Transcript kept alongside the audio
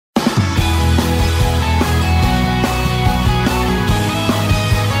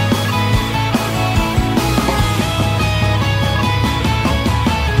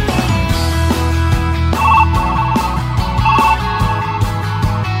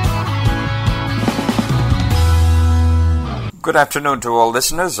Good afternoon to all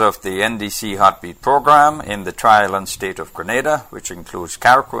listeners of the NDC Heartbeat program in the tri-island state of Grenada, which includes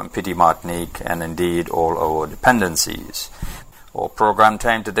Carriacou and Petite Martinique, and indeed all our dependencies. Our program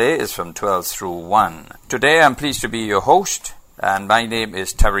time today is from 12 through 1. Today I'm pleased to be your host, and my name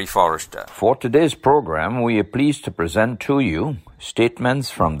is Terry Forrester. For today's program, we are pleased to present to you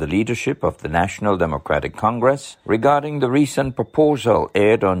statements from the leadership of the National Democratic Congress regarding the recent proposal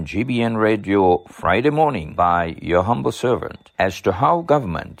aired on GBN Radio Friday morning by your humble servant as to how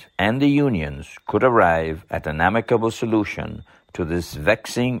government and the unions could arrive at an amicable solution to this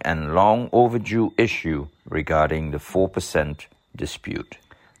vexing and long overdue issue regarding the 4% dispute.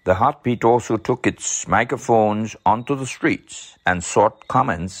 The Heartbeat also took its microphones onto the streets and sought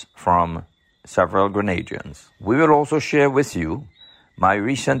comments from several Grenadians. We will also share with you my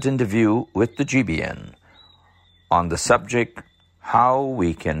recent interview with the GBN on the subject, how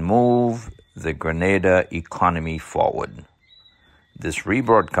we can move the Grenada economy forward. This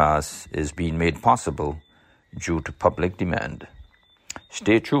rebroadcast is being made possible due to public demand.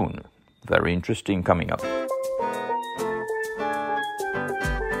 Stay tuned. Very interesting coming up.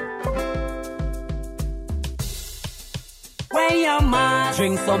 Where your man?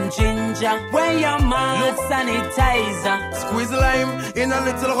 Drink some ginger. Where your man? Look sanitizer. Squeeze lime in a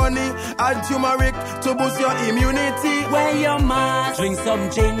little honey. Add turmeric to boost your immunity. Where your man? Drink some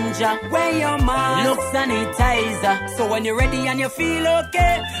ginger. Where your man? Look sanitizer. So when you're ready and you feel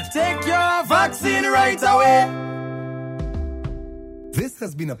okay, take your vaccine right away. This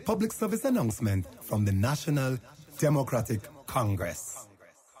has been a public service announcement from the National Democratic Congress.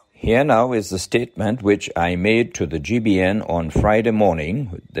 Here now is the statement which I made to the GBN on Friday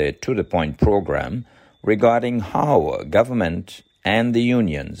morning, the To The Point program, regarding how government and the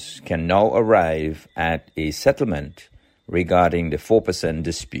unions can now arrive at a settlement regarding the 4%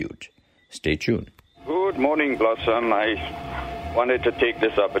 dispute. Stay tuned. Good morning, Blossom. I wanted to take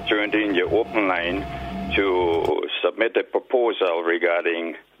this opportunity in your open line to submit a proposal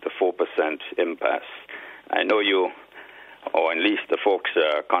regarding the 4% impasse. I know you, or at least the folks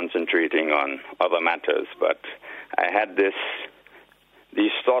are concentrating on other matters, but I had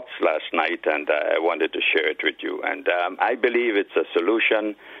these thoughts last night, and I wanted to share it with you. And I believe it's a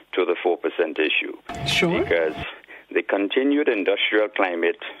solution to the 4% issue. Sure. Because the continued industrial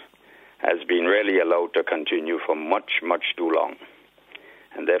climate has been really allowed to continue for much, much too long.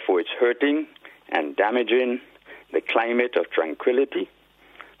 And therefore it's hurting and damaging the climate of tranquility,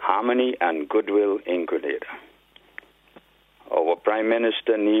 harmony, and goodwill in Grenada. Our Prime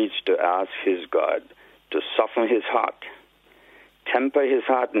Minister needs to ask his God to soften his heart, temper his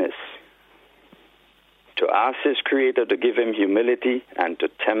hardness, to ask his Creator to give him humility and to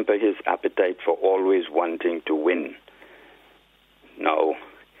temper his appetite for always wanting to win. Now,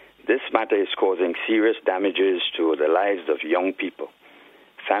 this matter is causing serious damages to the lives of young people,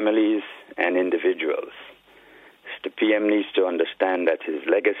 families, and individuals. The PM needs to understand that his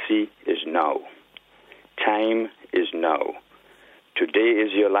legacy is now. Time is now. Today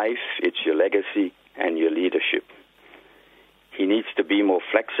is your life, it's your legacy, and your leadership. He needs to be more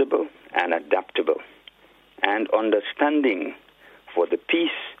flexible and adaptable and understanding for the peace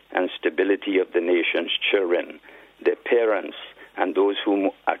and stability of the nation's children, their parents, and those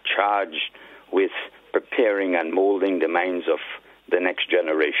who are charged with preparing and molding the minds of the next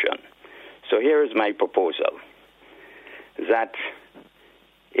generation. So here is my proposal, that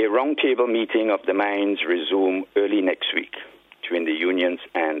a roundtable meeting of the minds resume early next week between the unions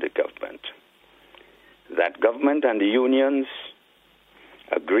and the government. That government and the unions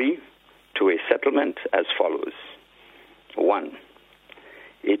agree to a settlement as follows. 1,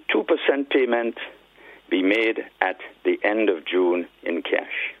 a 2% payment be made at the end of June in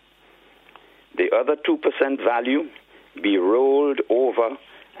cash. The other 2% value be rolled over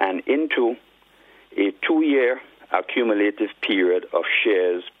and into a 2-year accumulative period of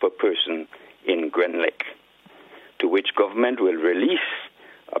shares per person in Grenlec, to which government will release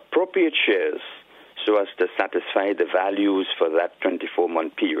appropriate shares so as to satisfy the values for that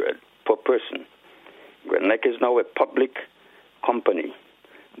 24-month period per person. Grenlec is now a public company,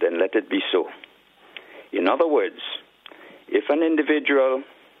 then let it be so. In other words, if an individual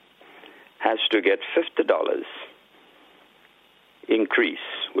has to get $50 increase,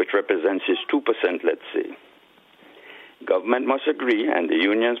 which represents his 2%, let's say, government must agree and the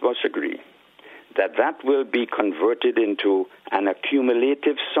unions must agree that that will be converted into an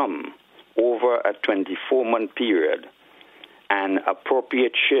accumulative sum over a 24-month period, and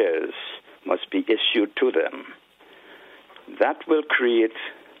appropriate shares must be issued to them. That will create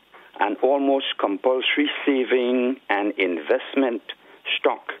an almost compulsory saving and investment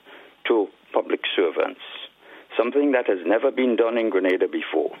stock to public servants, something that has never been done in Grenada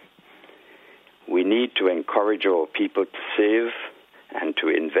before. We need to encourage our people to save and to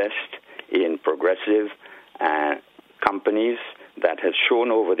invest in progressive companies that has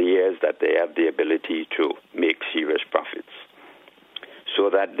shown over the years that they have the ability to make serious profits, so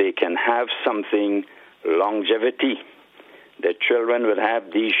that they can have something longevity. Their children will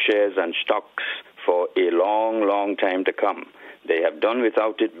have these shares and stocks for a long, long time to come. They have done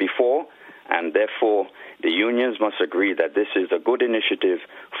without it before, and therefore the unions must agree that this is a good initiative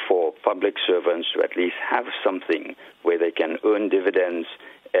for public servants to at least have something where they can earn dividends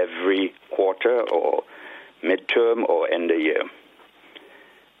every quarter or midterm or end of year.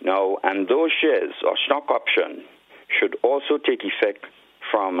 Now, and those shares or stock option should also take effect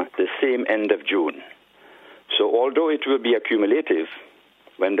from the same end of June. So although it will be accumulative,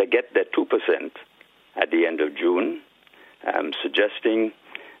 when they get their 2% at the end of June, I'm suggesting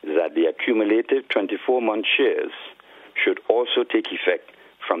that the accumulated 24-month shares should also take effect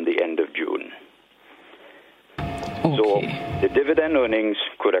from the end of June. Okay. So the dividend earnings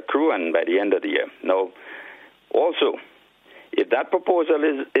could accrue and by the end of the year. Now, also, if that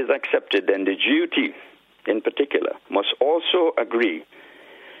proposal is accepted, then the GUT in particular must also agree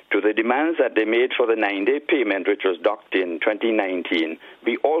to the demands that they made for the 9-day payment, which was docked in 2019,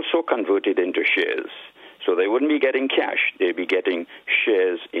 be also converted into shares. So they wouldn't be getting cash, they'd be getting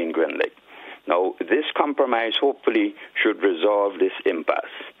shares in GrenLec. Now, this compromise hopefully should resolve this impasse.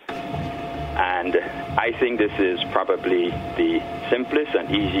 And I think this is probably the simplest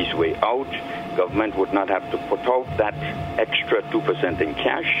and easiest way out. Government would not have to put out that extra 2% in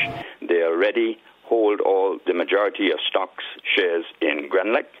cash. They already hold the majority of stocks, shares in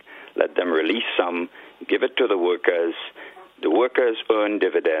GrenLec. Let them release some, give it to the workers. The workers earn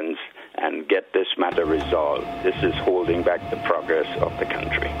dividends and get this matter resolved. This is holding back the progress of the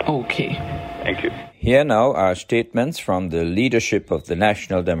country. Okay. Thank you. Here now are statements from the leadership of the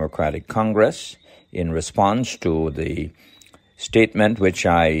National Democratic Congress in response to the statement which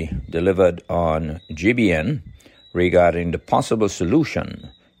I delivered on GBN regarding the possible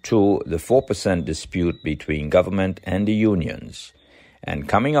solution to the 4% dispute between government and the unions. And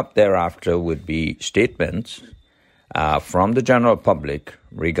coming up thereafter would be statements from the general public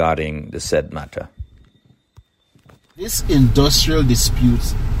regarding the said matter. This industrial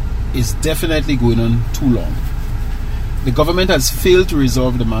dispute is definitely going on too long. The government has failed to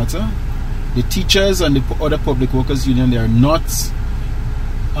resolve the matter. The teachers and the other public workers union, they are not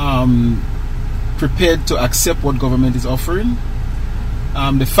prepared to accept what government is offering.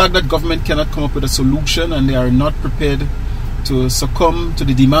 The fact that government cannot come up with a solution and they are not prepared to succumb to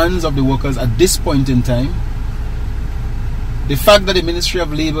the demands of the workers at this point in time. The fact that the Ministry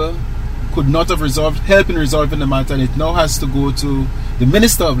of Labour could not have helped in resolving the matter and it now has to go to the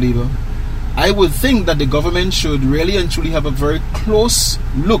Minister of Labour, I would think that the government should really and truly have a very close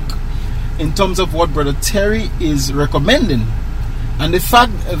look in terms of what Brother Terry is recommending. And the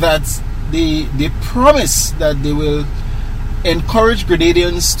fact that they promise that they will encourage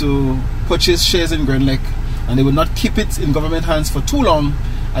Grenadians to purchase shares in GrenLec and they will not keep it in government hands for too long,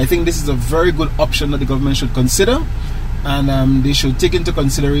 I think this is a very good option that the government should consider. And they should take into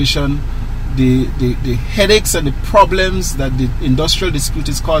consideration the headaches and the problems that the industrial dispute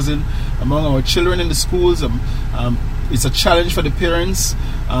is causing among our children in the schools. It's a challenge for the parents.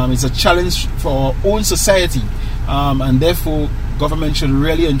 It's a challenge for our own society. And therefore, government should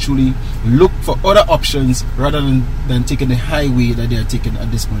really and truly look for other options rather than taking the highway that they are taking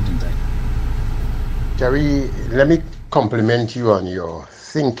at this point in time. Terry, let me compliment you on your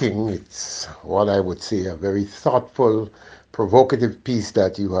thinking. It's what I would say a very thoughtful, provocative piece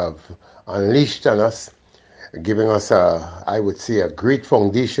that you have unleashed on us, giving us I would say, a great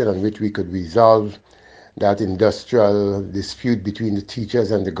foundation on which we could resolve that industrial dispute between the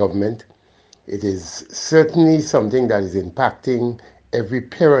teachers and the government. It is certainly something that is impacting every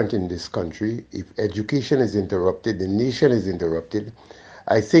parent in this country. If education is interrupted, the nation is interrupted.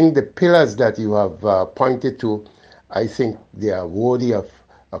 I think the pillars that you have pointed to, I think they are worthy of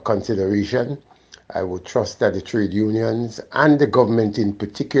consideration. I would trust that the trade unions and the government in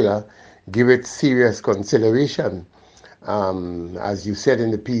particular give it serious consideration. As you said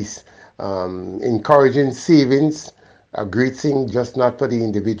in the piece, encouraging savings, a great thing, just not for the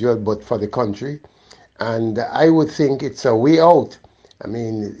individual, but for the country. And I would think it's a way out. I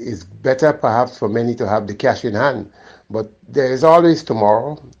mean, it's better perhaps for many to have the cash in hand, but there is always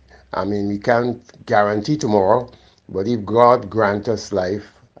tomorrow. I mean, we can't guarantee tomorrow, but if God grant us life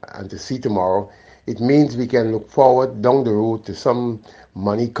and to see tomorrow, it means we can look forward down the road to some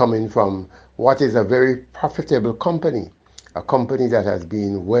money coming from what is a very profitable company. a company that has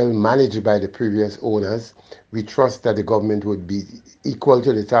been well managed by the previous owners, we trust that the government would be equal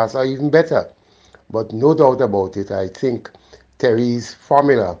to the task or even better. But no doubt about it, I think Terry's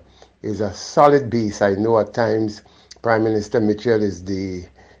formula is a solid base. I know at times Prime Minister Mitchell is the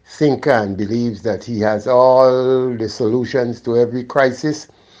thinker and believes that he has all the solutions to every crisis,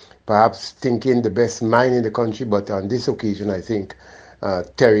 perhaps thinking the best mind in the country. But on this occasion, I think,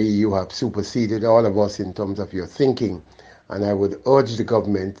 Terry, you have superseded all of us in terms of your thinking. And I would urge the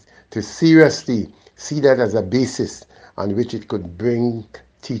government to seriously see that as a basis on which it could bring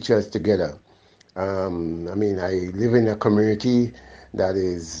teachers together. I live in a community that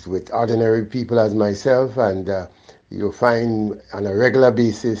is with ordinary people as myself, and you'll find on a regular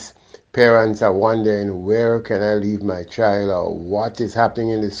basis parents are wondering, where can I leave my child, or what is happening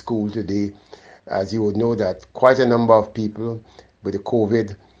in the school today. As you would know, that quite a number of people with the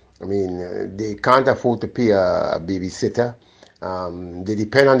COVID, they can't afford to pay a babysitter. They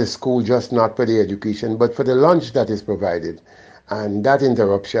depend on the school, just not for the education, but for the lunch that is provided. And that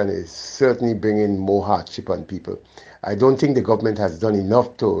interruption is certainly bringing more hardship on people. I don't think the government has done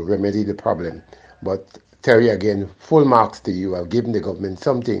enough to remedy the problem. But Terry, again, full marks to you. I've given the government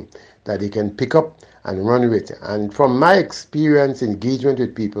something that they can pick up and run with. And from my experience, engagement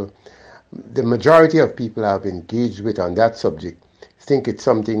with people, the majority of people I've engaged with on that subject think it's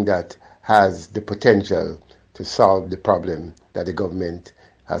something that has the potential to solve the problem that the government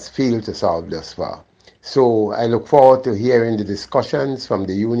has failed to solve thus far. So I look forward to hearing the discussions from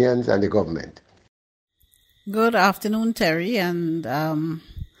the unions and the government. Good afternoon, Terry, and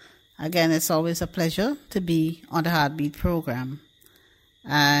again, it's always a pleasure to be on the Heartbeat program.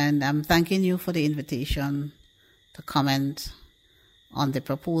 And I'm thanking you for the invitation to comment on the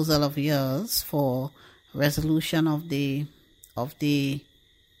proposal of yours for resolution of the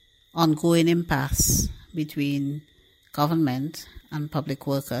ongoing impasse between government and public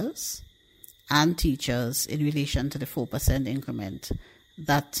workers and teachers in relation to the 4% increment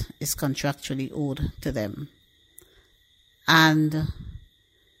that is contractually owed to them. And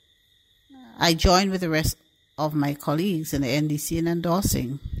I join with the rest of my colleagues in the NDC in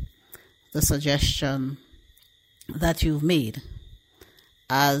endorsing the suggestion that you've made,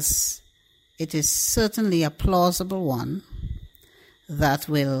 as it is certainly a plausible one that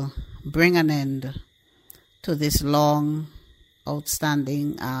will bring an end to this long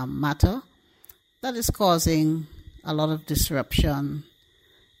outstanding matter that is causing a lot of disruption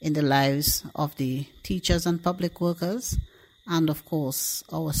in the lives of the teachers and public workers, and of course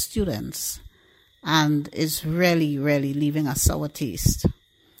our students, and is really, really leaving a sour taste,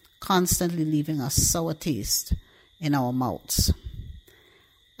 constantly leaving a sour taste in our mouths.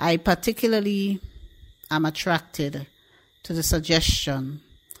 I particularly am attracted to the suggestion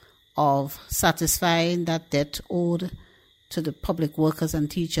of satisfying that debt owed to the public workers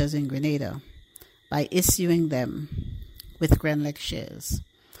and teachers in Grenada by issuing them with Grenlec shares.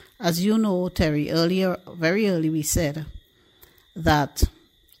 As you know, Terry, very early we said that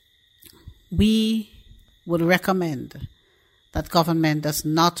we would recommend that government does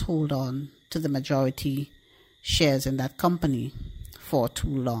not hold on to the majority shares in that company for too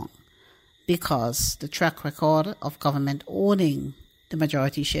long, because the track record of government owning the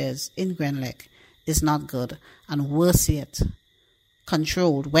majority shares in Grenlec is not good, and worse yet,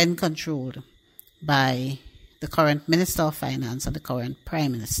 controlled by the current Minister of Finance and the current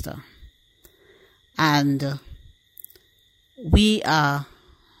Prime Minister. And we are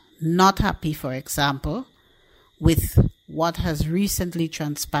not happy, for example, with what has recently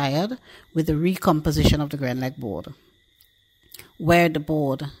transpired with the recomposition of the Grenlec board, where the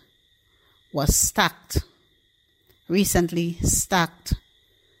board was recently stacked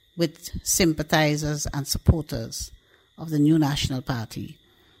with sympathizers and supporters of the New National Party,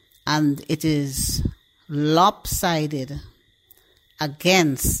 and it is lopsided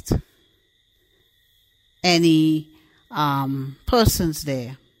against any persons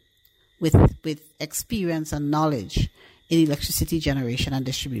there with experience and knowledge in electricity generation and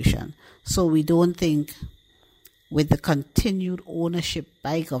distribution. So we don't think with the continued ownership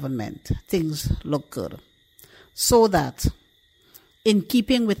by government, things look good. So that, in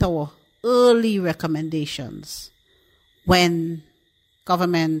keeping with our early recommendations, when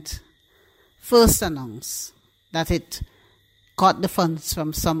government first announced that it got the funds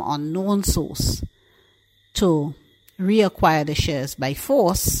from some unknown source to reacquire the shares by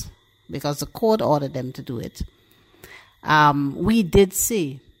force, because the court ordered them to do it, we did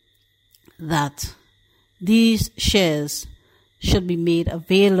say that these shares should be made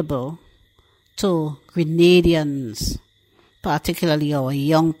available to Grenadians, particularly our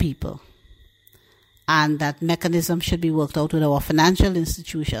young people. and that mechanism should be worked out with our financial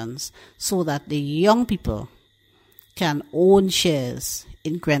institutions so that the young people can own shares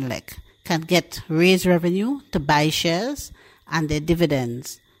in Grenlec, can get raised revenue to buy shares, and their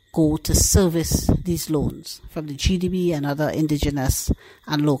dividends go to service these loans from the GDB and other indigenous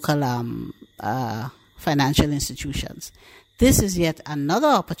and local financial institutions. This is yet another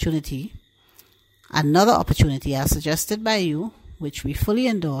opportunity as suggested by you, which we fully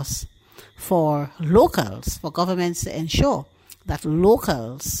endorse, for locals, for governments to ensure that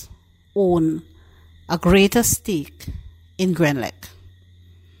locals own a greater stake in Grenlec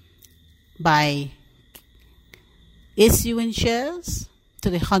by issuing shares to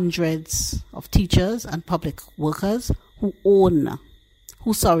the hundreds of teachers and public workers who are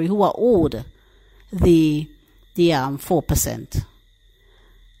owed the 4%.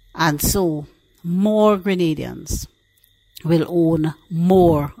 And so more Grenadians will own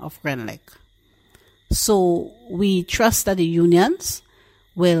more of Grenlec. So we trust that the unions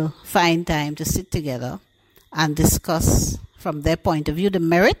will find time to sit together and discuss from their point of view the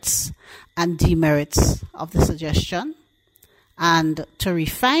merits and demerits of the suggestion, and to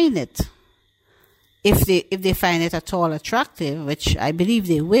refine it if they find it at all attractive, which I believe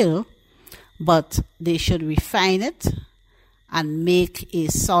they will, but they should refine it and make a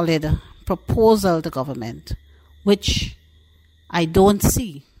solid proposal to government, which I don't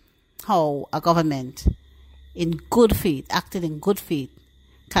see how a government in good faith, acting in good faith,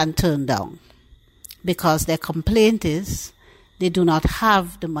 can turn down. Because their complaint is they do not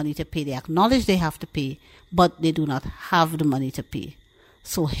have the money to pay. They acknowledge they have to pay, but they do not have the money to pay.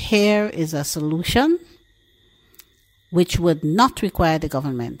 So here is a solution which would not require the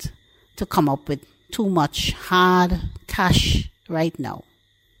government to come up with too much hard cash right now.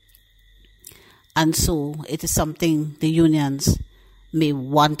 And so it is something the unions may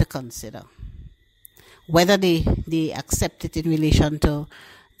want to consider. Whether they accept it in relation to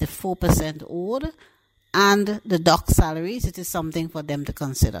the 4% owed and the dock salaries, it is something for them to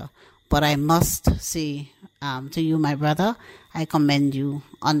consider. But I must say to you, my brother, I commend you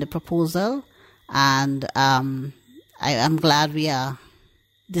on the proposal, and I am glad we are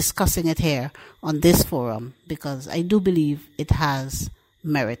discussing it here on this forum, because I do believe it has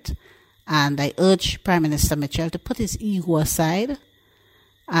merit. And I urge Prime Minister Mitchell to put his ego aside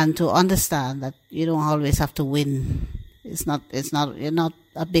and to understand that you don't always have to win. You're not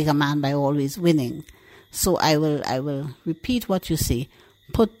a bigger man by always winning. So I will repeat what you say.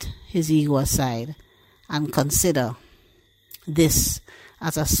 Put his ego aside and consider this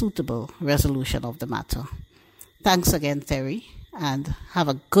as a suitable resolution of the matter. Thanks again, Terry, and have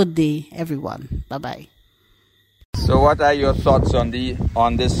a good day, everyone. Bye-bye. So what are your thoughts on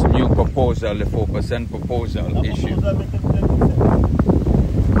this new proposal, the 4% proposal issue?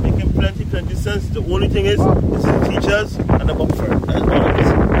 Making plenty sense. The only thing is the teachers and the buffer. That's all it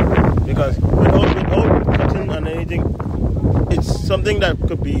is. Because without cutting on anything, it's something that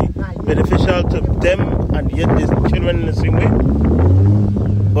could be beneficial to them, and yet there's children in the same way.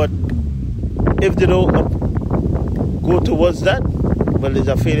 But if they don't go towards that, well, there's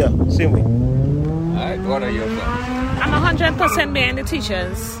a failure, same way. Alright, what are your thoughts? I'm 100% behind the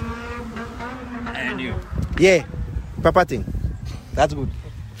teachers. And you? Yeah, proper thing. That's good.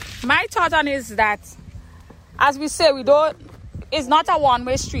 My thought on is that, as we say, it's not a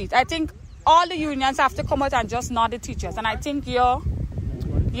one-way street. I think all the unions have to come out and just nod the teachers. And I think your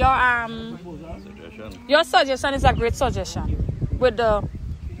suggestion is a great suggestion. With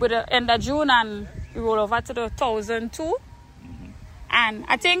the end of June and we roll over to the 2002. And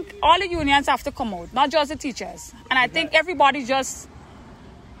I think all the unions have to come out, not just the teachers. And I think everybody just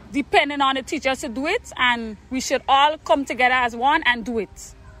depending on the teachers to do it, and we should all come together as one and do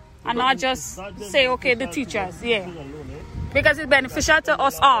it. And not just say, okay, the teachers, yeah. Because it's beneficial to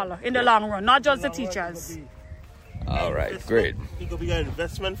us all in the long run, not just the teachers. All right, great. It could be an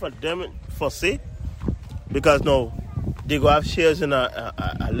investment for them, for say, because now they go have shares in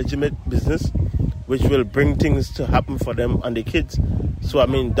a legitimate business, which will bring things to happen for them and the kids. So I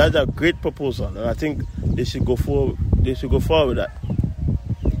mean, that's a great proposal, and I think they should go forward. They should go forward with that.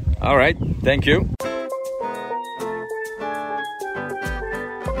 All right, thank you.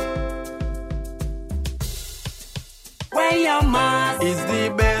 Wear your mask. It's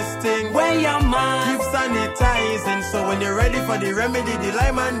the best thing. Wear your mask. Keep sanitizing, so when you're ready for the remedy, the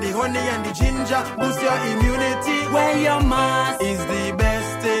lime and the honey and the ginger boost your immunity. Wear your mask. It's the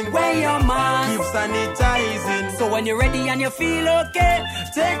best thing. Wear your mask. Keep sanitizing, So when you're ready and you feel okay,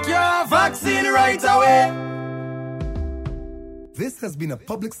 take your vaccine right away. This has been a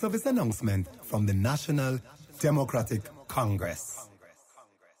public service announcement from the National Democratic Congress.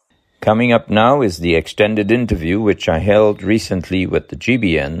 Coming up now is the extended interview which I held recently with the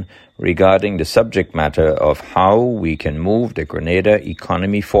GBN regarding the subject matter of how we can move the Grenada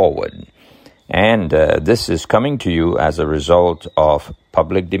economy forward. And this is coming to you as a result of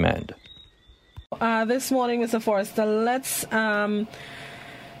public demand. This morning, Mr. Forrester, let's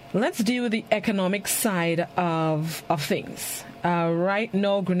deal with the economic side of things. Right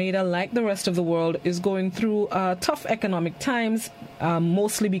now, Grenada, like the rest of the world, is going through tough economic times,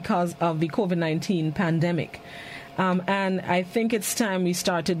 mostly because of the COVID-19 pandemic. And I think it's time we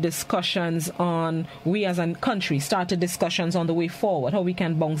as a country started discussions on the way forward, how we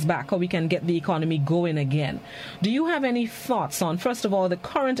can bounce back, how we can get the economy going again. Do you have any thoughts on, first of all, the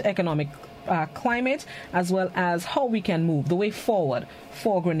current economic climate, as well as how we can move the way forward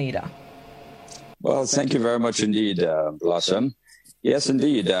for Grenada? Well, thank you very much indeed, Blossom. Yes,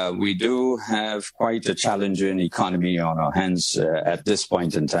 indeed. We do have quite a challenging economy on our hands at this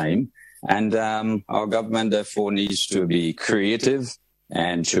point in time. And our government, therefore, needs to be creative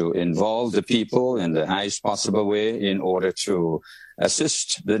and to involve the people in the highest possible way in order to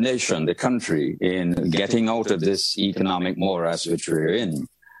assist the nation, the country, in getting out of this economic morass which we're in.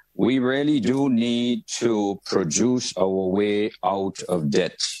 We really do need to produce our way out of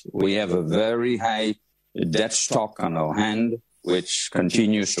debt. We have a very high debt stock on our hand, which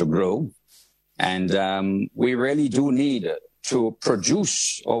continues to grow. And we really do need to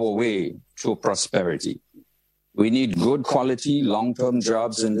produce our way to prosperity. We need good quality, long-term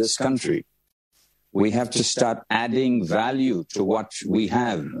jobs in this country. We have to start adding value to what we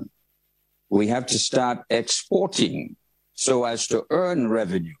have. We have to start exporting so as to earn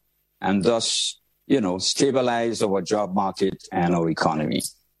revenue and thus, stabilize our job market and our economy.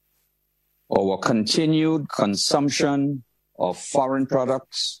 Our continued consumption of foreign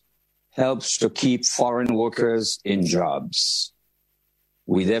products helps to keep foreign workers in jobs.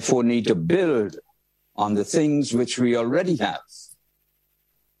 We therefore need to build on the things which we already have.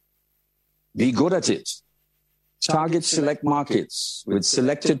 Be good at it. Target select markets with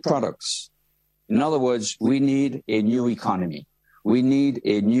selected products. In other words, we need a new economy. We need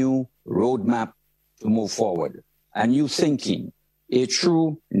a new roadmap to move forward, a new thinking, a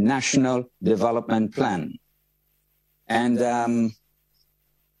true national development plan. And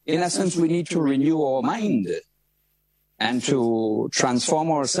in essence, we need to renew our mind and to transform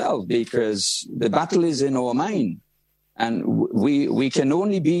ourselves, because the battle is in our mind. And we can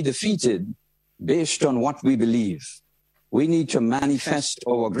only be defeated based on what we believe. We need to manifest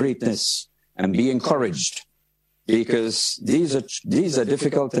our greatness and be encouraged, because these are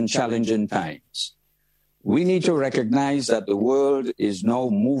difficult and challenging times. We need to recognize that the world is now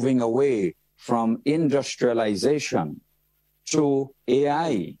moving away from industrialization to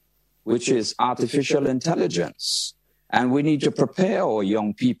AI, which is artificial intelligence. And we need to prepare our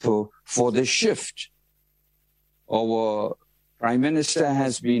young people for this shift. Our Prime Minister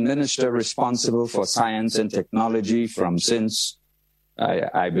has been minister responsible for science and technology since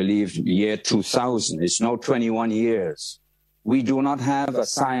I believe, year 2000. It's now 21 years. We do not have a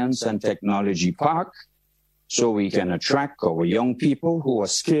science and technology park, so we can attract our young people who are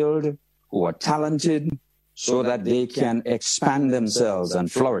skilled, who are talented, so that they can expand themselves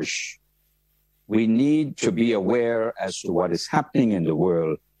and flourish. We need to be aware as to what is happening in the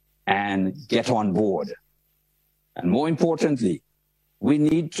world and get on board. And more importantly, we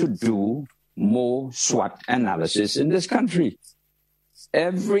need to do more SWOT analysis in this country.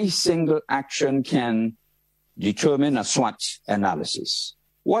 Every single action can determine a SWOT analysis.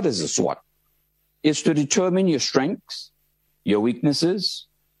 What is a SWOT? It's to determine your strengths, your weaknesses,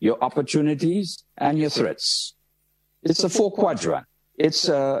 your opportunities, and your threats. It's a 4-quadrant. It's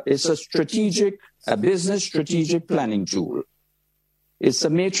a business strategic planning tool. It's a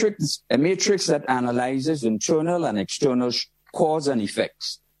matrix that analyzes internal and external cause and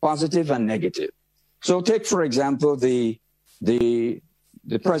effects, positive and negative. So take, for example, the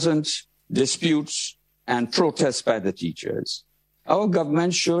present disputes and protests by the teachers. Our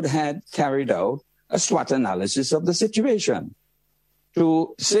government should have carried out a SWOT analysis of the situation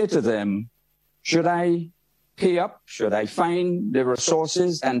to say to them, should I pay up? Should I find the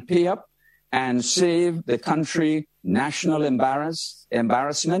resources and pay up and save the country national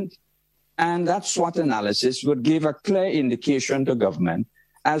embarrassment? And that SWOT analysis would give a clear indication to government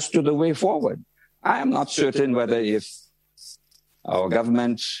as to the way forward. I am not certain whether if our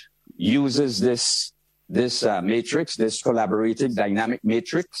government uses this matrix, this collaborative dynamic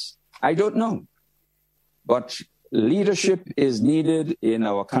matrix, I don't know. But leadership is needed in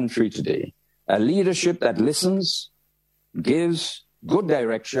our country today. A leadership that listens, gives good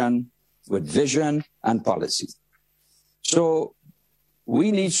direction with vision and policy. So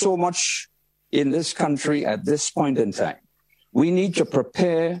We need so much in this country at this point in time. We need to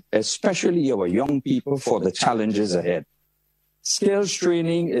prepare, especially our young people, for the challenges ahead. Skills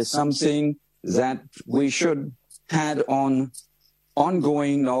training is something that we should have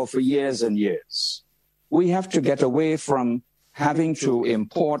ongoing now for years and years. We have to get away from having to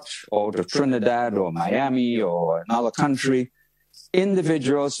import out of Trinidad or Miami or another country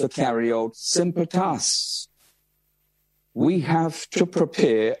individuals to carry out simple tasks. We have to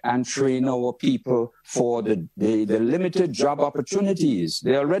prepare and train our people for the limited job opportunities.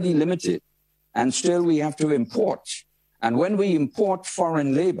 They're already limited, and still we have to import. And when we import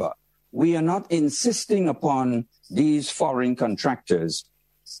foreign labor, we are not insisting upon these foreign contractors.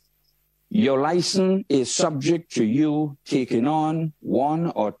 Your license is subject to you taking on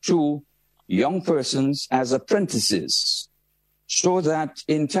 1 or 2 young persons as apprentices, so that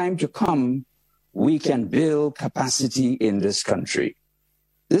in time to come, we can build capacity in this country.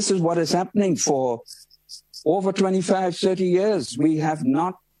 This is what is happening for over 25, 30 years. We have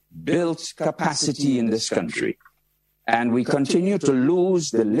not built capacity in this country. And we continue to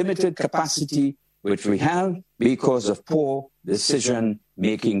lose the limited capacity which we have because of poor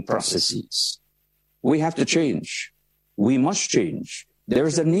decision-making processes. We have to change. We must change. There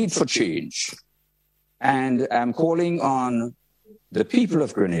is a need for change. And I'm calling on the people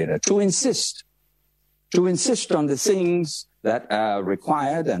of Grenada to insist on the things that are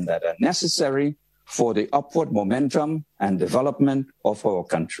required and that are necessary for the upward momentum and development of our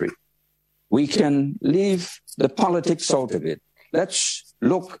country. We can leave the politics out of it. Let's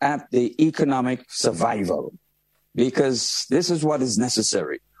look at the economic survival, because this is what is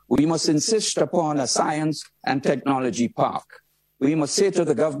necessary. We must insist upon a science and technology park. We must say to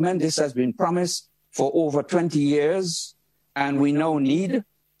the government, this has been promised for over 20 years, and we now need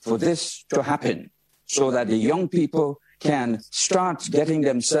for this to happen so that the young people can start getting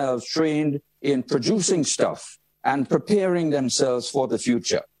themselves trained in producing stuff and preparing themselves for the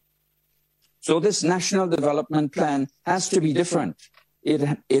future. So this national development plan has to be different.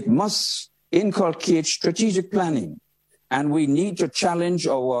 It must inculcate strategic planning, and we need to challenge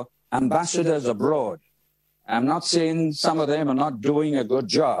our ambassadors abroad. I'm not saying some of them are not doing a good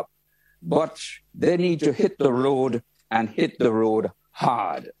job, but they need to hit the road and hit the road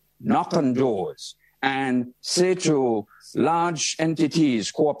hard, knock on doors, and say to large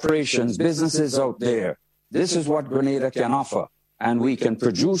entities, corporations, businesses out there, this is what Grenada can offer, and we can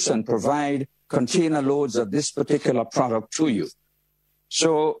produce and provide container loads of this particular product to you.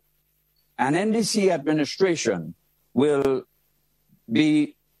 So an NDC administration will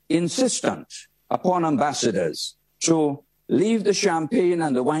be insistent upon ambassadors to leave the champagne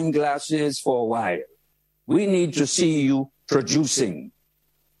and the wine glasses for a while. We need to see you producing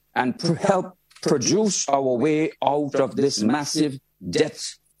and help produce our way out of this massive debt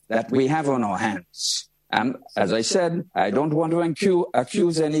that we have on our hands. And as I said, I don't want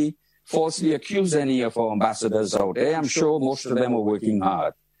to falsely accuse any of our ambassadors out there. I'm sure most of them are working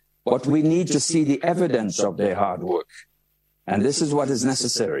hard. But we need to see the evidence of their hard work. And this is what is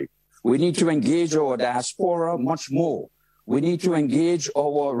necessary. We need to engage our diaspora much more. We need to engage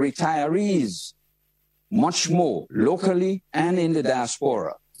our retirees much more, locally and in the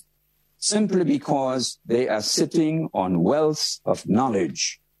diaspora, simply because they are sitting on wealth of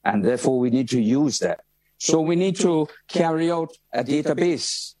knowledge, and therefore we need to use that. So we need to carry out a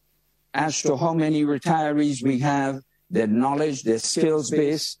database as to how many retirees we have, their knowledge, their skills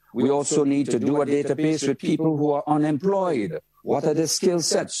base. We also need to do a database with people who are unemployed. What are their skill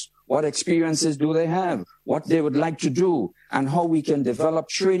sets? What experiences do they have? What they would like to do, and how we can develop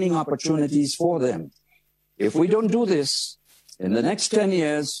training opportunities for them. If we don't do this, in the next 10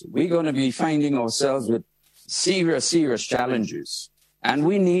 years, we're going to be finding ourselves with serious, serious challenges. And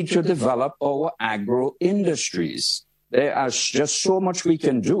we need to develop our agro industries. There is just so much we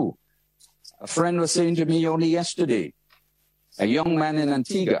can do. A friend was saying to me only yesterday, a young man in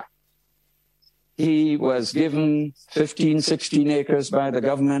Antigua, he was given 15, 16 acres by the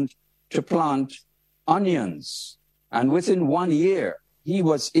government to plant onions. And within 1 year, he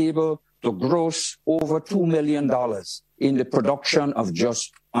was able to gross over $2 million in the production of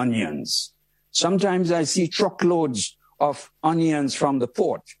just onions. Sometimes I see truckloads of onions from the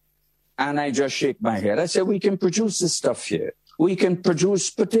port, and I just shake my head. I say, we can produce this stuff here. We can produce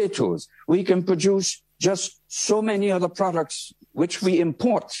potatoes. We can produce just so many other products which we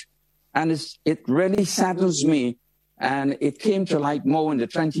import. And it really saddens me. And it came to light more in the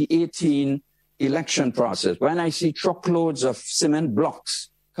 2018 election process when I see truckloads of cement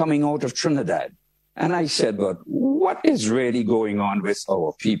blocks coming out of Trinidad. And I said, but what is really going on with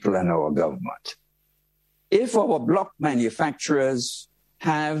our people and our government? If our block manufacturers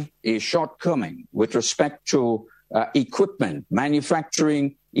have a shortcoming with respect to equipment,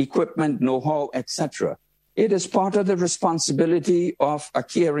 manufacturing equipment, know-how, etc., it is part of the responsibility of a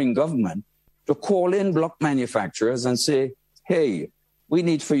caring government to call in block manufacturers and say, hey, we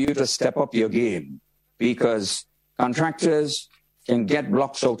need for you to step up your game because contractors can get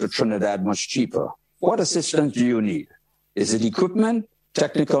blocks out of Trinidad much cheaper. What assistance do you need? Is it equipment,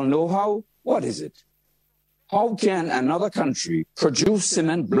 technical know-how? What is it? How can another country produce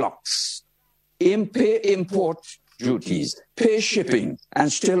cement blocks, pay import duties, pay shipping, and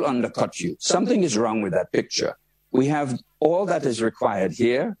still undercut you? Something is wrong with that picture. We have all that is required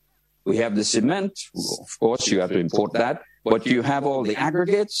here. We have the cement. Of course, you have to import that. But you have all the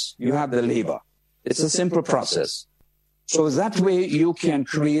aggregates. You have the labor. It's a simple process. So that way you can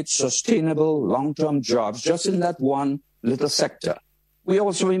create sustainable long-term jobs just in that one little sector. We're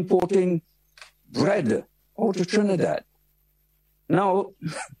also importing bread out of Trinidad. Now,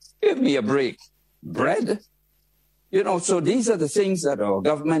 give me a break. Bread? You know, so these are the things that our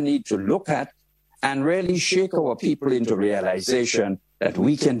government need to look at and really shake our people into realization that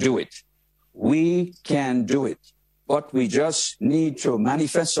we can do it. We can do it. But we just need to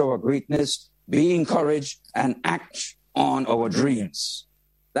manifest our greatness, be encouraged, and act on our dreams.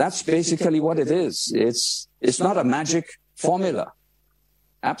 That's basically what it is. It's not a magic formula.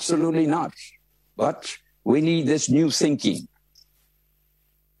 Absolutely not. But we need this new thinking.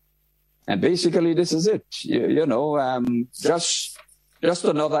 And basically, this is it. Just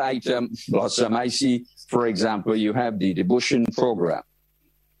another item, Blossom. I see, for example, you have the debushing program,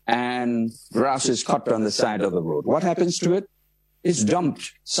 and grass is cut on the side of the road. What happens to it? It's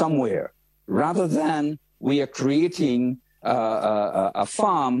dumped somewhere. Rather than we are creating a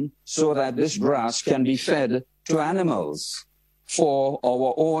farm so that this grass can be fed to animals for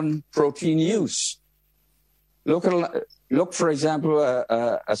our own protein use. Look, for example,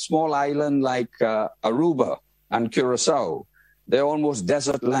 a small island like Aruba and Curacao. They're almost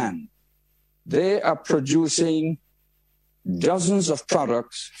desert land. They are producing dozens of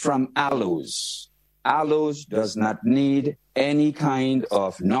products from aloes. Aloes does not need any kind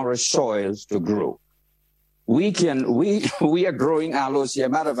of nourished soils to grow. We are growing aloes here.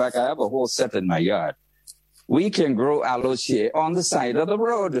 Matter of fact, I have a whole set in my yard. We can grow aloes here on the side of the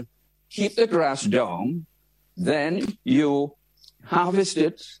road. Keep the grass down. Then you harvest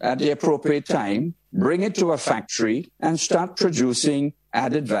it at the appropriate time, bring it to a factory, and start producing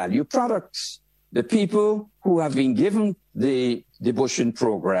added value products. The people who have been given the debushing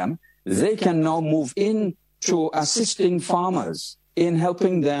program, they can now move into assisting farmers in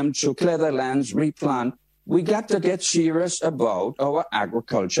helping them to clear their lands, replant. We got to get serious about our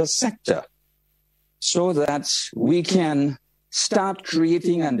agriculture sector so that we can start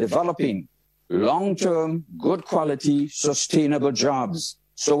creating and developing long-term, good quality, sustainable jobs.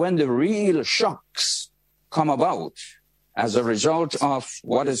 So when the real shocks come about as a result of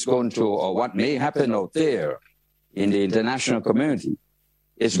what is going to or what may happen out there in the international community,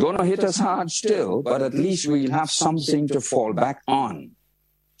 it's going to hit us hard still, but at least we'll have something to fall back on.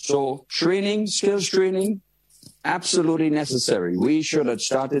 So training, skills training, absolutely necessary. We should have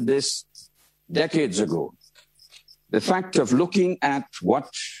started this decades ago. The fact of looking at what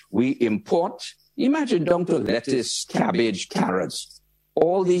we import, imagine down to lettuce, cabbage, carrots,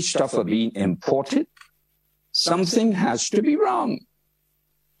 all these stuff are being imported. Something has to be wrong.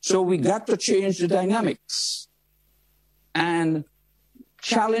 So we got to change the dynamics and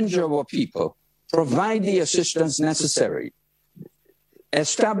challenge our people, provide the assistance necessary,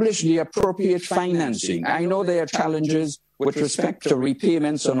 establish the appropriate financing. I know there are challenges with respect to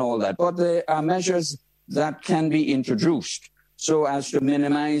repayments and all that, but there are measures that can be introduced so as to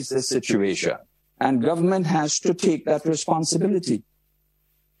minimize the situation. And government has to take that responsibility.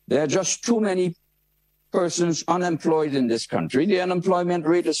 There are just too many persons unemployed in this country. The unemployment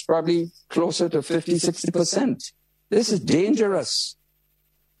rate is probably closer to 50, 60%. This is dangerous.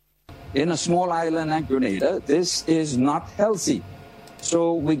 In a small island like Grenada, this is not healthy.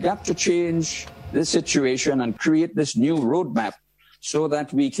 So we got to change the situation and create this new roadmap so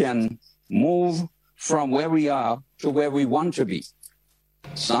that we can move from where we are to where we want to be.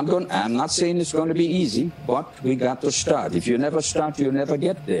 I'm not saying it's going to be easy, but we got to start. If you never start, you never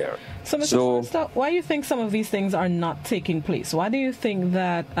get there. So, Mr. Forster, why do you think some of these things are not taking place? Why do you think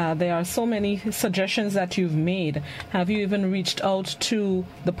that there are so many suggestions that you've made? Have you even reached out to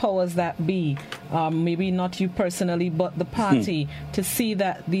the powers that be, maybe not you personally, but the party, to see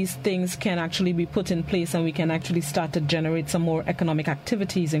that these things can actually be put in place and we can actually start to generate some more economic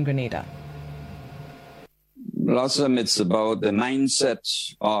activities in Grenada? Blossom, it's about the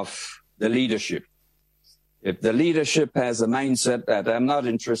mindset of the leadership. If the leadership has a mindset that I'm not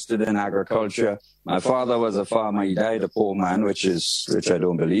interested in agriculture, my father was a farmer, he died a poor man, which I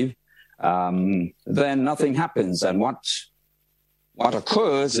don't believe, then nothing happens. And what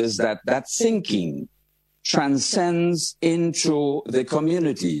occurs is that thinking transcends into the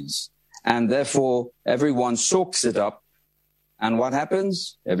communities, and therefore everyone soaks it up. And what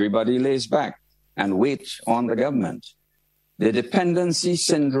happens? Everybody lays back and wait on the government. The dependency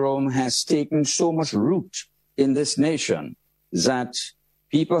syndrome has taken so much root in this nation that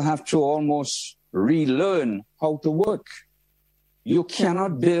people have to almost relearn how to work. You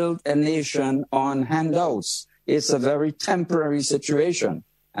cannot build a nation on handouts. It's a very temporary situation.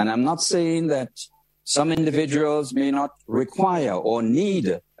 And I'm not saying that some individuals may not require or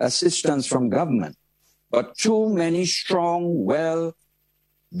need assistance from government, but too many strong,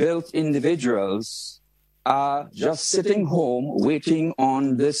 well-built individuals are just sitting home waiting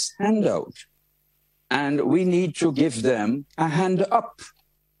on this handout. And we need to give them a hand up,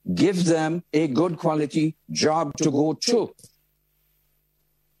 give them a good quality job to go to.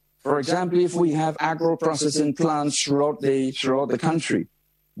 For example, if we have agro-processing plants throughout the country,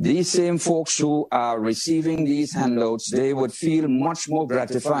 these same folks who are receiving these handouts, they would feel much more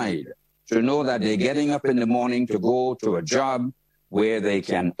gratified to know that they're getting up in the morning to go to a job where they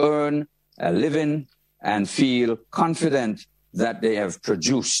can earn a living and feel confident that they have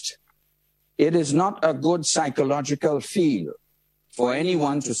produced. It is not a good psychological feel for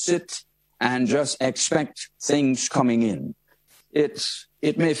anyone to sit and just expect things coming in.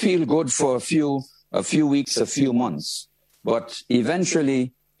 It may feel good for a few weeks, a few months, but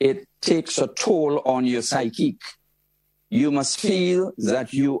eventually it takes a toll on your psyche. You must feel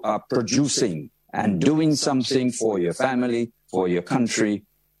that you are producing and doing something for your family, for your country,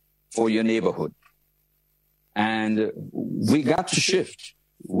 for your neighborhood. And we got to shift.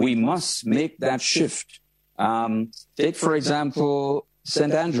 We must make that shift. Take, for example,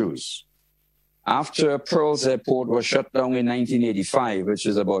 St. Andrews. After Pearls Airport was shut down in 1985, which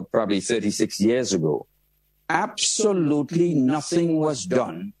is about probably 36 years ago, absolutely nothing was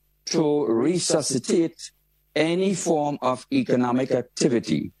done to resuscitate any form of economic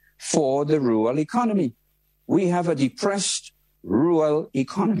activity for the rural economy. We have a depressed rural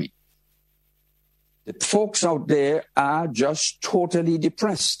economy. The folks out there are just totally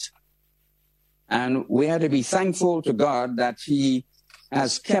depressed. And we had to be thankful to God that He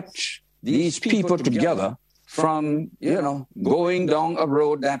has kept these people together from, going down a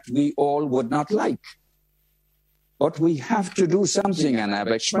road that we all would not like. But we have to do something, and I've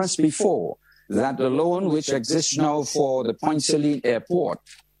expressed before that the loan which exists now for the Point Saline Airport,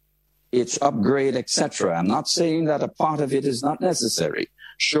 its upgrade, etc. I'm not saying that a part of it is not necessary.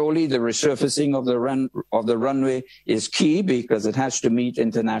 Surely the resurfacing of the runway is key because it has to meet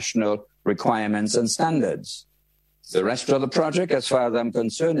international requirements and standards. The rest of the project, as far as I'm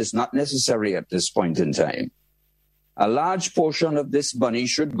concerned, is not necessary at this point in time. A large portion of this money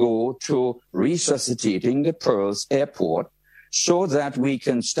should go to resuscitating the Pearls Airport so that we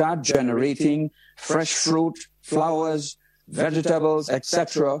can start generating fresh fruit, flowers, vegetables,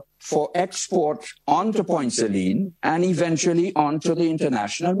 etc., for export onto Point Saline and eventually onto the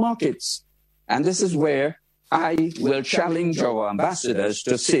international markets. And this is where I will challenge our ambassadors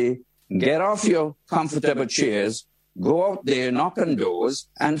to say, get off your comfortable chairs, go out there, knock on doors,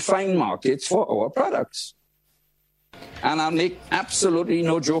 and find markets for our products. And I'll make absolutely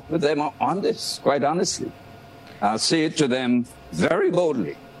no joke with them on this, quite honestly. I'll say it to them very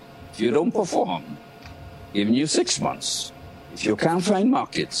boldly. If you don't perform, giving you 6 months, if you can't find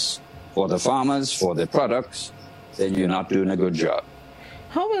markets for the farmers, for the products, then you're not doing a good job.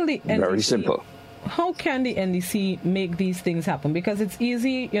 How will the NDC, very simple. How can the NDC make these things happen? Because it's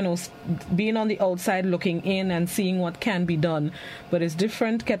easy, being on the outside looking in and seeing what can be done, but it's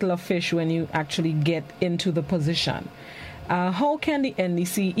different kettle of fish when you actually get into the position. How can the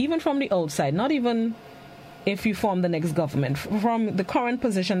NDC, even from the outside, not even if you form the next government, from the current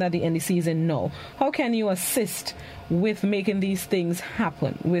position that the NDC is in now, how can you assist with making these things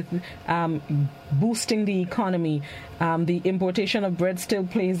happen, with boosting the economy? The importation of bread still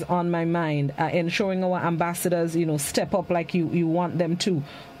plays on my mind, ensuring our ambassadors, step up like you want them to.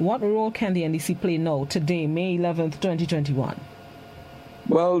 What role can the NDC play now, today, May 11th, 2021?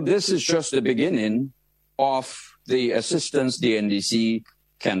 Well, this is just the beginning of the assistance the NDC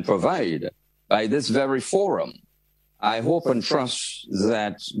can provide. By this very forum, I hope and trust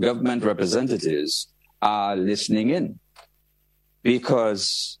that government representatives are listening in,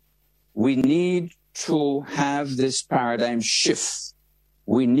 because we need to have this paradigm shift.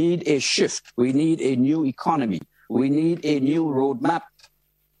 We need a shift. We need a new economy. We need a new roadmap.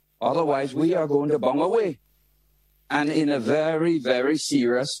 Otherwise, we are going to bung away. and in a very, very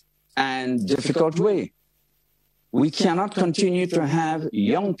serious and difficult way. We cannot continue to have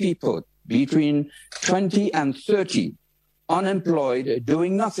young people between 20 and 30 unemployed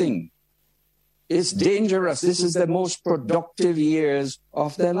doing nothing. It's dangerous. This is the most productive years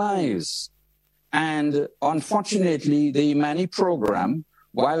of their lives. And unfortunately, the Imani program,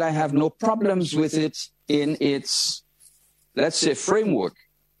 while I have no problems with it in its, let's say, framework,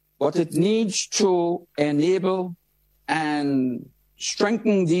 but it needs to enable and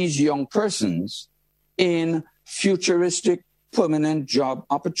strengthen these young persons in futuristic permanent job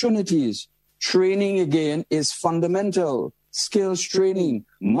opportunities. Training, again, is fundamental. Skills training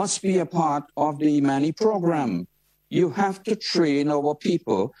must be a part of the Imani program. You have to train our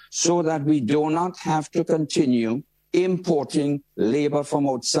people so that we do not have to continue importing labor from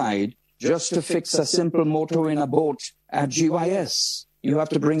outside just to fix a simple motor in a boat at GYS. You have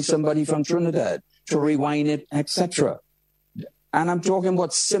to bring somebody from Trinidad to rewind it, etc. And I'm talking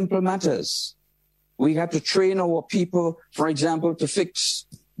about simple matters. We have to train our people, for example, to fix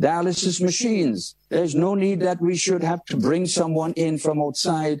dialysis machines. There's no need that we should have to bring someone in from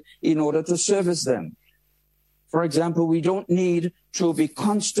outside in order to service them. For example, we don't need to be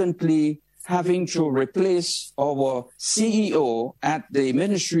constantly having to replace our CEO at the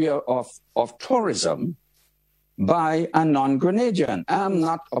Ministry of Tourism by a non-Grenadian. I'm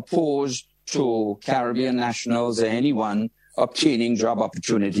not opposed to Caribbean nationals or anyone obtaining job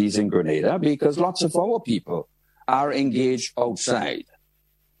opportunities in Grenada because lots of our people are engaged outside.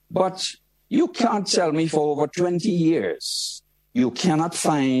 But you can't tell me for over 20 years you cannot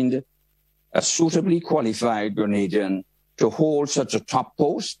find a suitably qualified Grenadian to hold such a top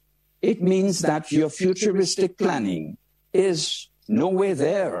post. It means that your futuristic planning is nowhere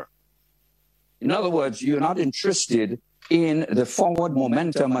there. In other words, you're not interested in the forward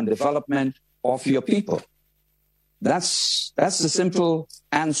momentum and development of your people. That's the simple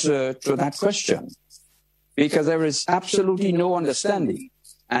answer to that question, because there is absolutely no understanding.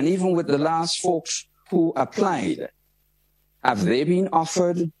 And even with the last folks who applied, have they been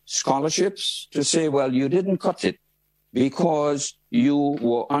offered scholarships to say, well, you didn't cut it because you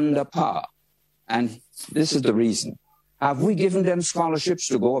were under par? And this is the reason. Have we given them scholarships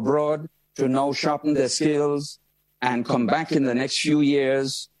to go abroad to now sharpen their skills and come back in the next few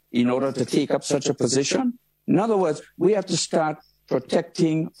years in order to take up such a position? In other words, we have to start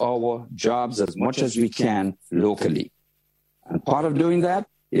protecting our jobs as much as we can locally. And part of doing that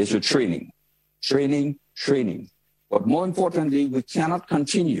is with training. But more importantly, we cannot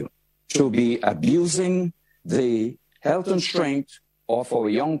continue to be abusing the health and strength of our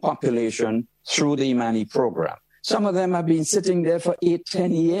young population through the Imani program. Some of them have been sitting there for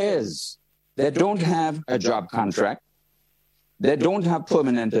 8-10 years. They don't have a job contract. They don't have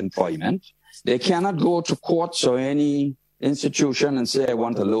permanent employment. They cannot go to courts or any institution and say, I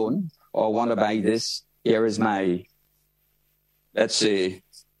want a loan or I want to buy this. Here is my, let's say,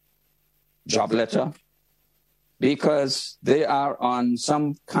 job letter. Because they are on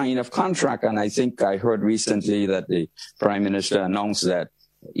some kind of contract. And I think I heard recently that the Prime Minister announced that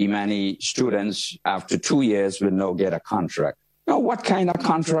Imani students, after 2 years, will now get a contract. Now, what kind of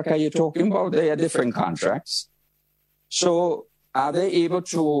contract are you talking about? They are different contracts. So are they able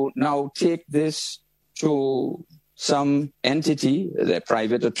to now take this to some entity, the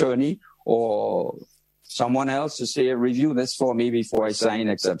private attorney or someone else to say, review this for me before I sign,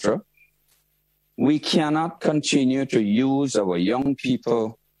 etc.? We cannot continue to use our young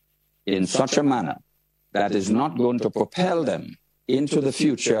people in such a manner that is not going to propel them into the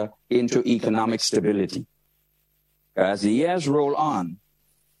future, into economic stability. As the years roll on,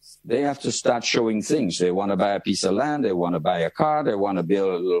 they have to start showing things. They want to buy a piece of land, they want to buy a car, they want to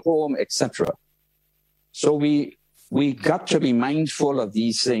build a little home, etc. So we got to be mindful of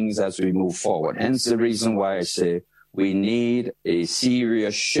these things as we move forward. Hence the reason why I say we need a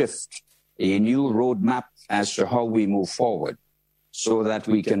serious shift, a new roadmap as to how we move forward so that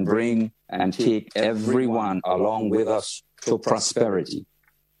we can bring and take everyone along with us to prosperity.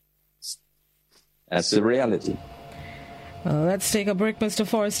 That's the reality. Let's take a break, Mr.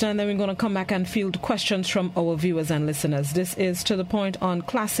 Forrester, and then we're going to come back and field questions from our viewers and listeners. This is To The Point on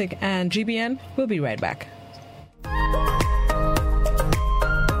Classic and GBN. We'll be right back.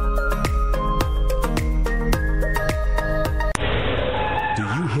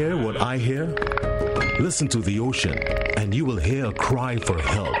 Hear what I hear? Listen to the ocean, and you will hear a cry for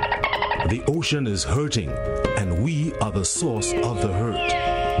help. The ocean is hurting, and we are the source of the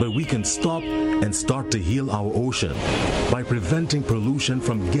hurt. But we can stop and start to heal our ocean by preventing pollution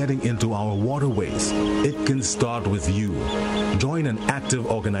from getting into our waterways. It can start with you. Join an active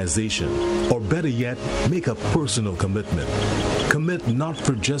organization, or better yet, make a personal commitment. Commit not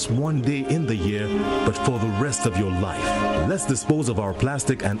for just one day in the year, but for the rest of your life. Let's dispose of our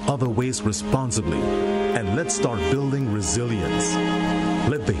plastic and other waste responsibly, and let's start building resilience.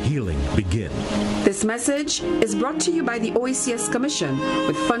 Let the healing begin. This message is brought to you by the OECS Commission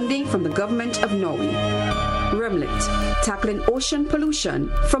with funding from the Government of Norway. REMLIT, tackling ocean pollution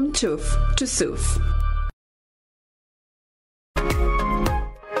from tooth to tooth.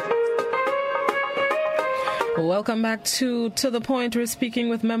 Welcome back to The Point. We're speaking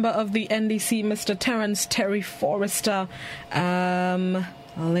with member of the NDC, Mr. Terence Terry Forrester.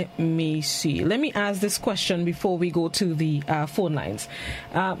 Let me see. Let me ask this question before we go to the phone lines.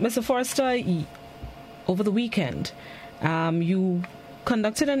 Mr. Forrester, over the weekend, you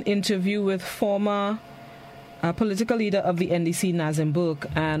conducted an interview with former political leader of the NDC, Nazim Burke,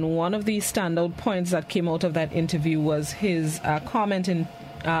 and one of the standout points that came out of that interview was his comment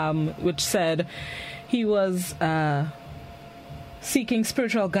which said he was seeking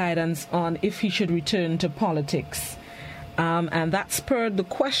spiritual guidance on if he should return to politics. And that spurred the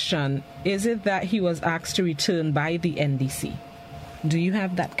question, is it that he was asked to return by the NDC? Do you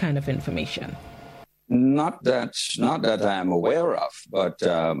have that kind of information? Not that I am aware of, but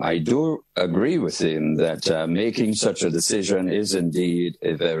I do agree with him that making such a decision is indeed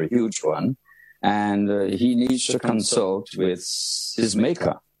a very huge one, and he needs to consult with his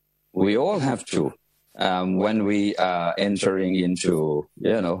maker. We all have to when we are entering into,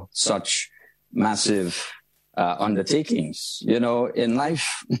 such massive undertakings. In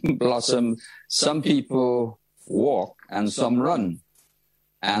life, Blossom, some people walk and some run.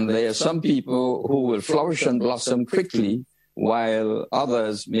 And there are some people who will flourish and blossom quickly, while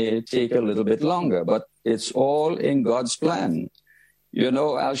others may take a little bit longer. But it's all in God's plan.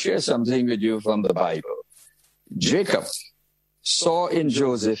 I'll share something with you from the Bible. Jacob saw in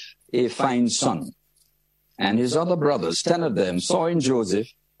Joseph a fine son, and his other brothers, 10 of them, saw in Joseph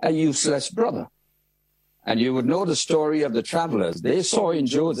a useless brother. And you would know the story of the travelers. They saw in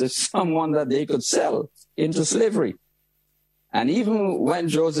Joseph someone that they could sell into slavery. And even when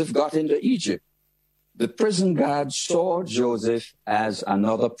Joseph got into Egypt, the prison guard saw Joseph as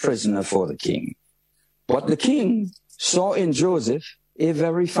another prisoner for the king. But the king saw in Joseph a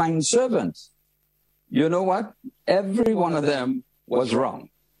very fine servant. You know what? Every one of them was wrong,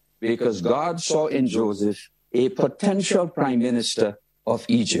 because God saw in Joseph a potential prime minister of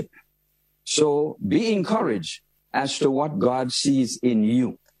Egypt. So be encouraged as to what God sees in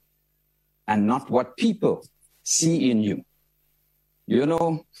you and not what people see in you.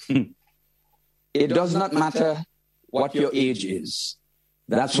 It does not matter what your age is.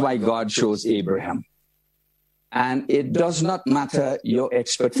 That's why God chose Abraham. And it does not matter your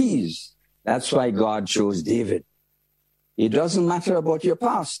expertise. That's why God chose David. It doesn't matter about your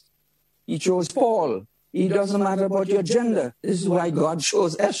past. He chose Paul. It doesn't matter about your gender. This is why God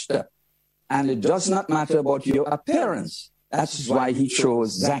chose Esther. And it does not matter about your appearance. That's why he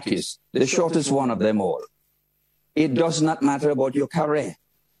chose Zacchaeus, the shortest one of them all. It does not matter about your career.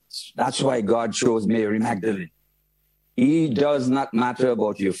 That's why God chose Mary Magdalene. It does not matter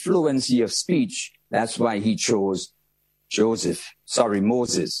about your fluency of speech. That's why he chose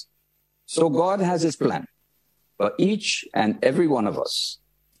Moses. So God has his plan for each and every one of us.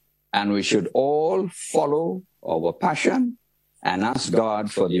 And we should all follow our passion and ask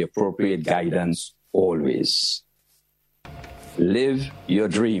God for the appropriate guidance always. Live your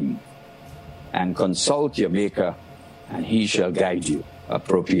dream and consult your maker, and he shall guide you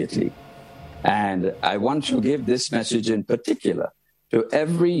appropriately. And I want to give this message in particular to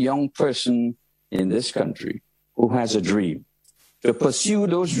every young person in this country who has a dream, to pursue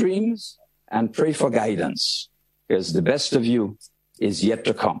those dreams and pray for guidance, because the best of you is yet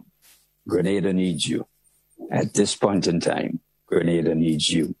to come. Grenada needs you. At this point in time, Grenada needs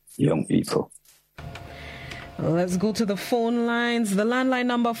you, young people. Let's go to the phone lines. The landline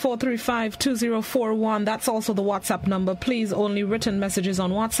number 435-2041. That's also the WhatsApp number. Please, only written messages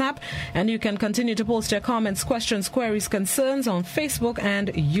on WhatsApp. And you can continue to post your comments, questions, queries, concerns on Facebook and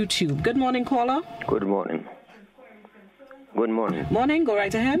YouTube. Good morning, caller. Good morning. Good morning. Morning. Go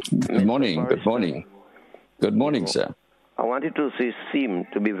right ahead. Good morning. Good morning. Good morning, sir. I wanted to say seem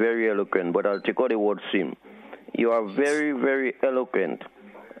to be very eloquent, but I'll take out the word seem. You are very, very eloquent,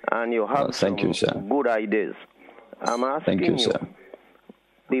 and you have good ideas. I'm asking you,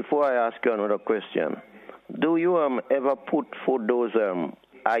 before I ask you another question, do you ever put for those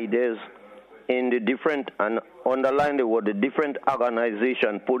ideas in the different and underline the word, the different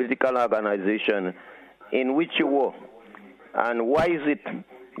organization, political organization in which you were. And why is it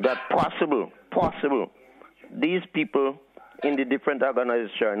that possible, these people in the different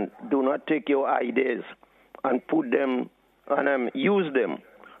organizations do not take your ideas and put them and use them?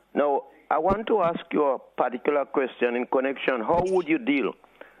 Now, I want to ask you a particular question in connection. How would you deal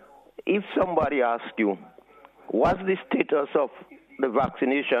if somebody asked you, what's the status of the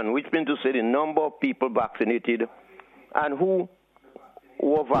vaccination, which means to say the number of people vaccinated and who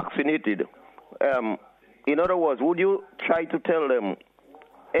were vaccinated? In other words, would you try to tell them,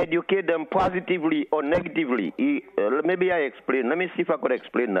 educate them positively or negatively? Maybe I explain. Let me see if I could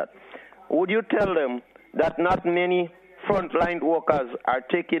explain that. Would you tell them that not many frontline workers are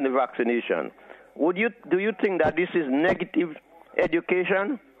taking the vaccination? Do you think that this is negative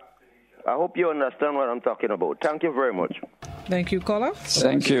education? I hope you understand what I'm talking about. Thank you very much. Thank you, caller.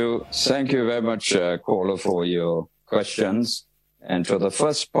 Thank you very much, caller, for your questions. And for the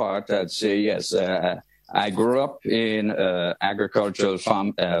first part, I'd say yes. I grew up in an agricultural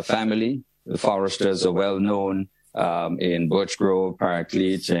family. The Foresters are well known in Birch Grove,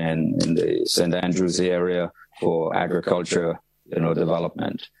 Paraclete, and in the St. Andrews area for agriculture,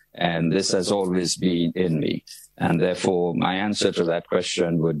 development. And this has always been in me. And therefore, my answer to that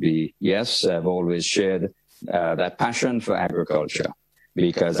question would be yes, I've always shared that passion for agriculture,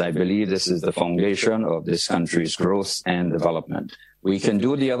 because I believe this is the foundation of this country's growth and development. We can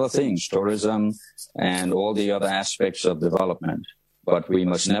do the other things, tourism and all the other aspects of development, but we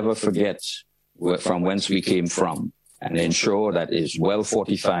must never forget from whence we came from and ensure that it is well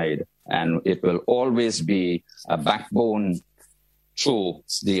fortified, and it will always be a backbone to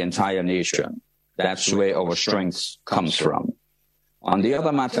the entire nation. That's where our strength comes from. On the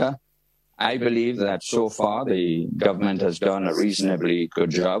other matter, I believe that so far the government has done a reasonably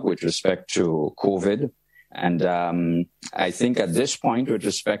good job with respect to COVID. And I think at this point, with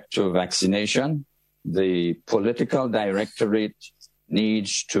respect to vaccination, the political directorate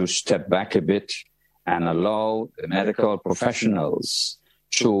needs to step back a bit and allow the medical professionals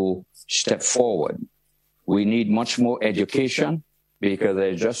to step forward. We need much more education, because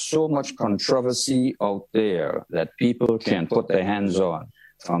there's just so much controversy out there that people can put their hands on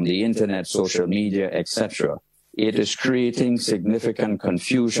from the internet, social media, etc. It is creating significant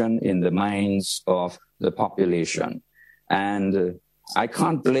confusion in the minds of the population. And I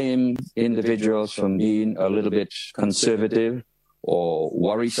can't blame individuals for being a little bit conservative or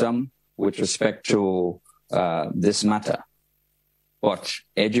worrisome with respect to this matter. But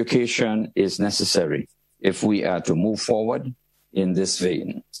education is necessary if we are to move forward in this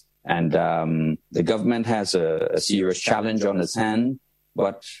vein. And the government has a serious challenge on its hand,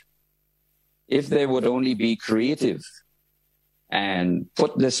 but if they would only be creative and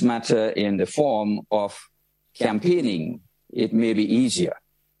put this matter in the form of campaigning, it may be easier.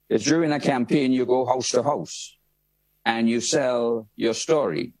 Because during a campaign, you go house to house and you sell your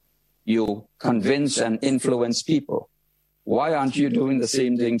story. You convince and influence people. Why aren't you doing the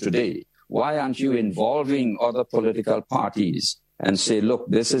same thing today? Why aren't you involving other political parties and say, look,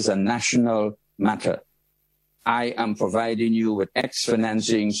 this is a national matter. I am providing you with X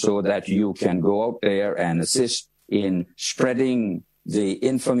financing so that you can go out there and assist in spreading the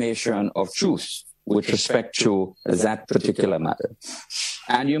information of truth with respect to that particular matter.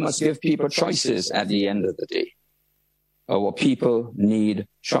 And you must give people choices at the end of the day. Our people need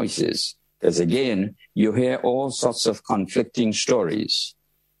choices. Because again, you hear all sorts of conflicting stories,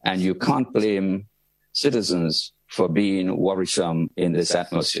 and you can't blame citizens for being worrisome in this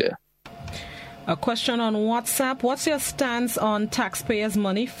atmosphere. A question on WhatsApp. What's your stance on taxpayers'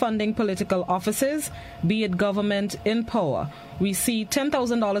 money funding political offices, be it government in power? We see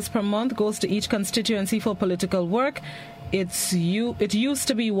 $10,000 per month goes to each constituency for political work. It used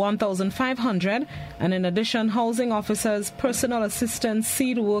to be $1,500, and in addition, housing officers, personal assistants,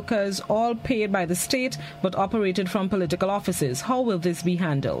 seed workers, all paid by the state but operated from political offices. How will this be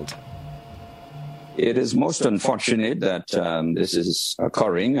handled? It is most unfortunate that this is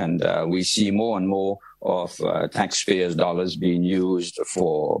occurring, and we see more and more of taxpayers' dollars being used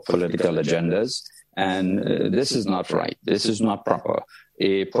for political agendas. And this is not right. This is not proper.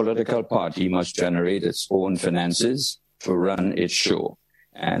 A political party must generate its own finances to run its show.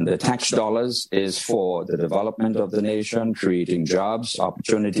 And the tax dollars is for the development of the nation, creating jobs,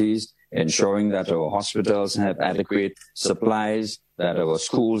 opportunities, ensuring that our hospitals have adequate supplies, that our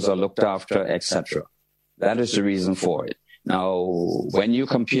schools are looked after, etc. That is the reason for it. Now, when you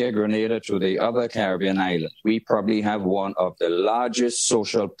compare Grenada to the other Caribbean islands, we probably have one of the largest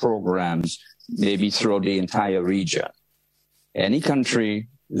social programs, maybe throughout the entire region. Any country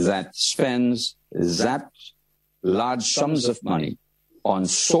that spends that large sums of money on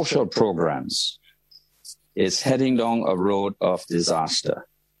social programs is heading down a road of disaster.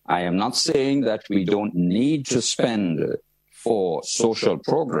 I am not saying that we don't need to spend for social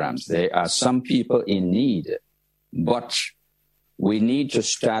programs. There are some people in need, but we need to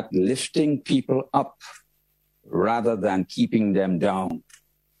start lifting people up rather than keeping them down.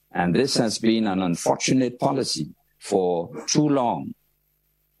 And this has been an unfortunate policy for too long.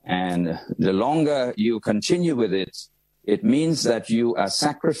 And the longer you continue with it, it means that you are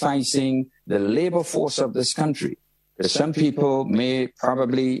sacrificing the labor force of this country. Some people may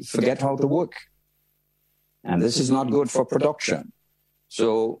probably forget how to work. And this is not good for production.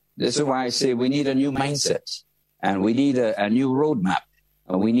 So this is why I say we need a new mindset, and we need a new roadmap,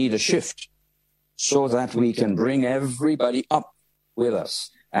 and we need a shift so that we can bring everybody up with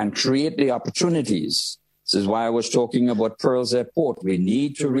us and create the opportunities. This is why I was talking about Pearls Airport. We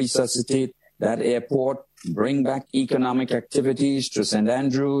need to resuscitate that airport, bring back economic activities to St.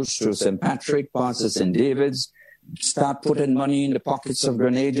 Andrews, to St. Patrick, parts of St. David's, start putting money in the pockets of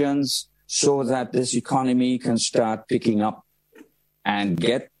Grenadians so that this economy can start picking up and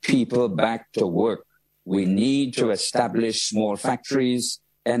get people back to work. We need to establish small factories,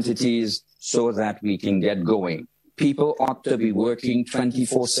 entities, so that we can get going. People ought to be working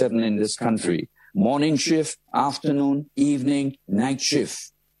 24/7 in this country. Morning shift, afternoon, evening, night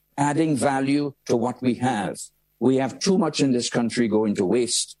shift, adding value to what we have. We have too much in this country going to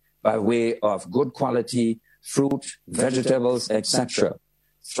waste by way of good quality fruit, vegetables, etc.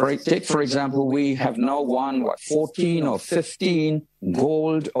 Take, for example, we have now won, 14 or 15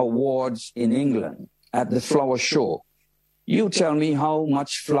 gold awards in England at the flower show. You tell me how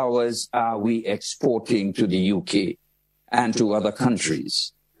much flowers are we exporting to the UK and to other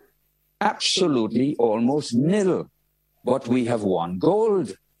countries? Absolutely almost nil, but we have won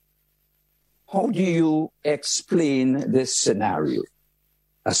gold. How do you explain this scenario?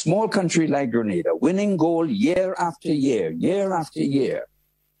 A small country like Grenada winning gold year after year,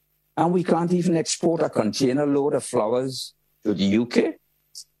 and we can't even export a container load of flowers to the UK?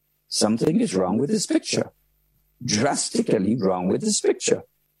 Something is wrong with this picture. Drastically wrong with this picture.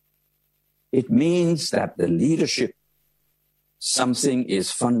 It means that the leadership, something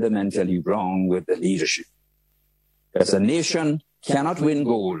is fundamentally wrong with the leadership. Because a nation cannot win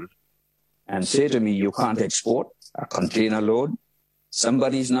gold and say to me, you can't export a container load.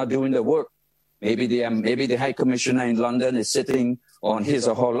 Somebody's not doing the work. Maybe the High Commissioner in London is sitting on his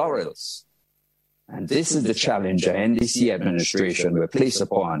or her laurels. And this is the challenge the NDC administration will place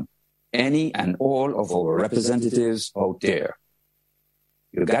upon any and all of our representatives out there.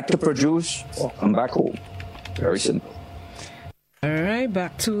 You got to produce or come back home. Very simple. All right,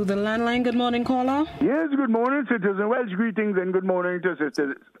 back to the landline. Good morning, caller. Yes, good morning, citizen. Welsh greetings and good morning to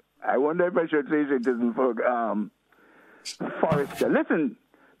sisters. I wonder if I should say citizen for Forrester. Listen,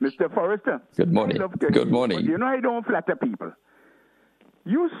 Mr. Forrester. Good morning. Good morning. You know I don't flatter people.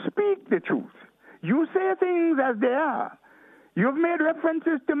 You speak the truth. You say things as they are. You've made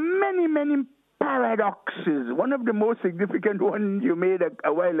references to many, many paradoxes. One of the most significant ones you made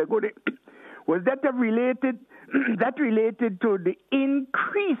a while ago was that related to the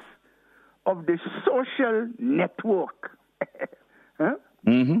increase of the social network. Huh?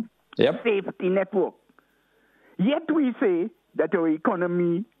 Mm-hmm. Yep. Safety network. Yet we say that our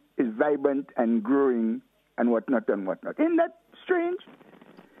economy is vibrant and growing and whatnot and whatnot. Isn't that strange?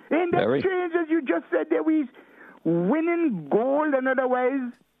 Ain't that strange, as you just said, that we winning gold and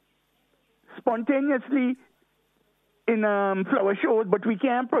otherwise spontaneously in flower shows, but we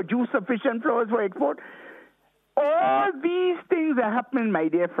can't produce sufficient flowers for export? All these things are happening, my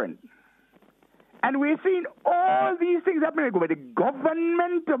dear friend. And we're seeing all these things happening, but the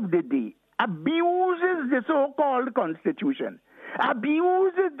government of the day abuses the so-called constitution,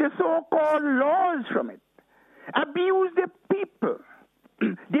 abuses the so-called laws from it, abuse the people,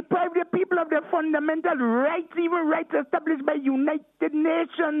 deprive the people of their fundamental rights, even rights established by United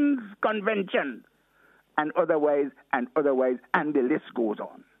Nations Convention, and otherwise, and the list goes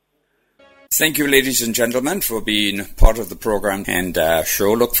on. Thank you, ladies and gentlemen, for being part of the program, and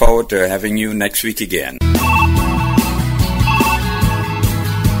sure look forward to having you next week again.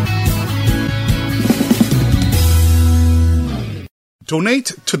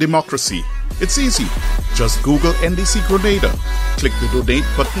 Donate to democracy. It's easy. Just Google NDC Grenada. Click the donate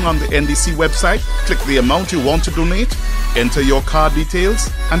button on the NDC website, click the amount you want to donate, enter your card details,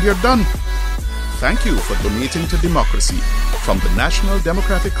 and you're done. Thank you for donating to democracy from the National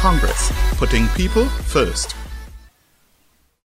Democratic Congress, putting people first.